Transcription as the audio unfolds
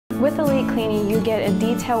With Elite Cleaning, you get a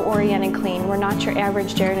detail-oriented clean. We're not your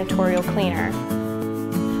average janitorial cleaner.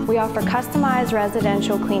 We offer customized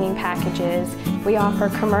residential cleaning packages. We offer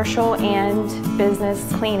commercial and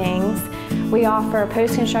business cleanings. We offer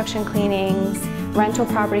post-construction cleanings, rental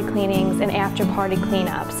property cleanings, and after-party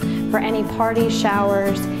cleanups for any parties,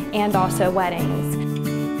 showers, and also weddings.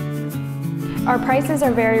 Our prices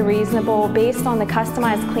are very reasonable based on the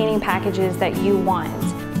customized cleaning packages that you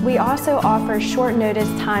want. We also offer short notice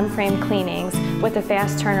time frame cleanings with a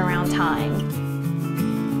fast turnaround time.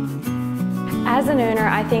 As an owner,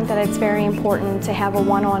 I think that it's very important to have a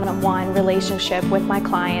one-on-one relationship with my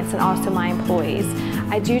clients and also my employees.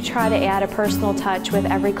 I do try to add a personal touch with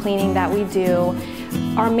every cleaning that we do.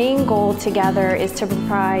 Our main goal together is to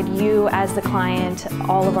provide you as the client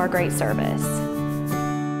all of our great service.